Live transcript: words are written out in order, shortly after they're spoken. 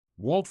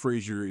Walt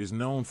Frazier is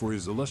known for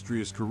his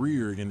illustrious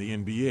career in the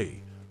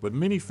NBA, but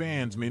many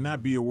fans may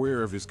not be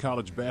aware of his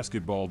college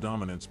basketball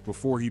dominance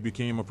before he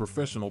became a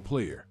professional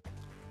player.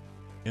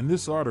 In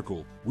this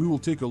article, we will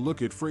take a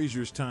look at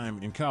Frazier's time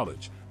in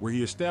college, where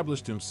he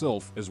established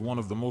himself as one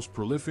of the most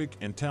prolific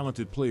and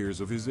talented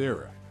players of his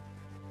era.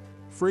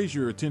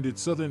 Frazier attended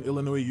Southern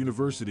Illinois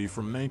University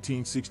from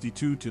 1962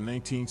 to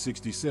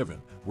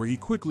 1967, where he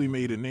quickly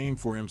made a name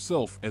for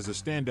himself as a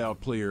standout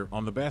player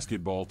on the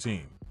basketball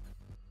team.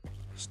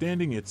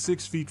 Standing at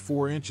 6 feet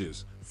 4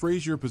 inches,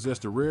 Frazier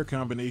possessed a rare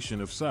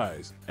combination of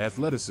size,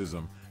 athleticism,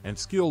 and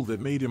skill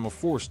that made him a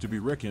force to be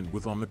reckoned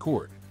with on the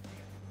court.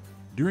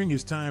 During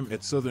his time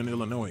at Southern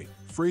Illinois,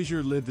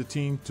 Frazier led the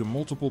team to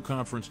multiple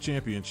conference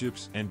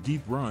championships and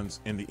deep runs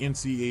in the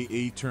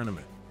NCAA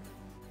tournament.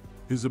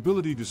 His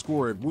ability to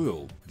score at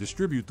will,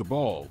 distribute the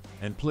ball,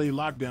 and play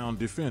lockdown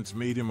defense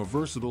made him a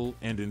versatile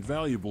and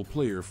invaluable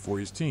player for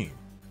his team.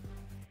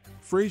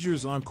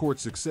 Frazier's on-court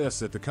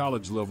success at the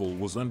college level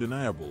was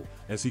undeniable,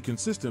 as he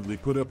consistently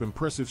put up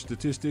impressive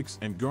statistics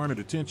and garnered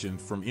attention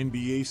from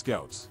NBA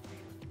scouts.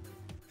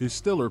 His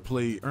stellar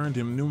play earned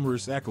him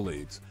numerous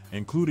accolades,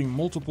 including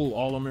multiple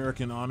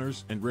All-American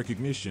honors and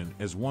recognition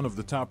as one of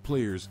the top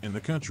players in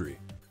the country.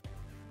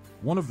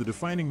 One of the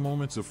defining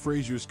moments of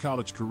Frazier's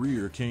college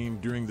career came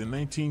during the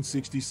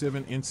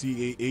 1967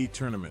 NCAA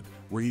tournament,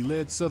 where he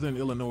led Southern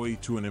Illinois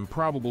to an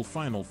improbable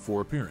Final Four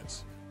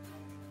appearance.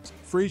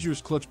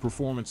 Frazier's clutch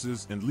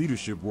performances and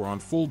leadership were on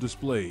full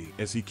display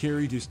as he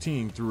carried his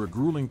team through a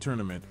grueling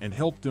tournament and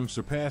helped them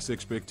surpass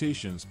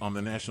expectations on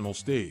the national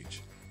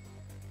stage.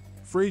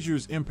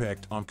 Frazier's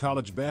impact on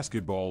college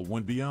basketball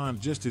went beyond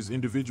just his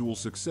individual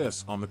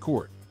success on the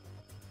court.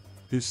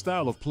 His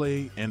style of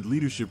play and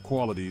leadership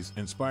qualities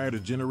inspired a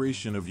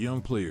generation of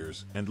young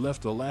players and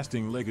left a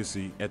lasting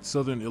legacy at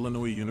Southern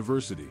Illinois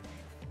University.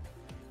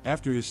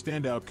 After his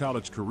standout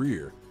college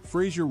career,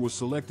 Frazier was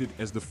selected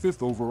as the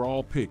 5th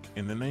overall pick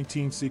in the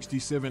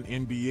 1967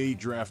 NBA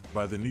draft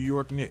by the New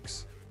York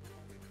Knicks.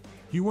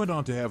 He went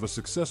on to have a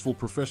successful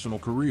professional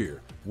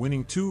career,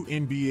 winning 2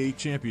 NBA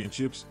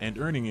championships and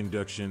earning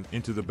induction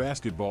into the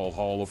Basketball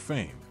Hall of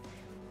Fame.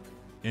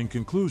 In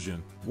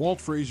conclusion,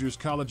 Walt Frazier's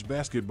college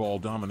basketball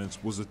dominance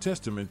was a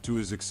testament to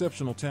his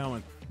exceptional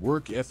talent,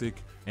 work ethic,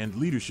 and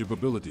leadership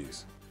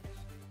abilities.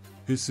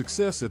 His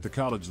success at the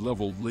college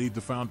level laid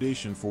the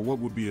foundation for what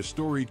would be a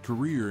storied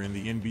career in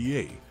the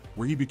NBA,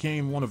 where he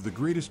became one of the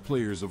greatest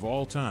players of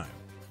all time.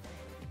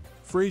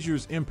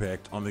 Frazier's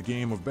impact on the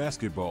game of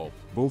basketball,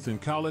 both in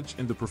college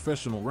and the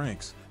professional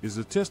ranks, is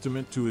a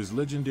testament to his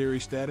legendary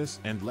status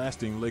and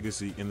lasting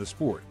legacy in the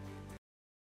sport.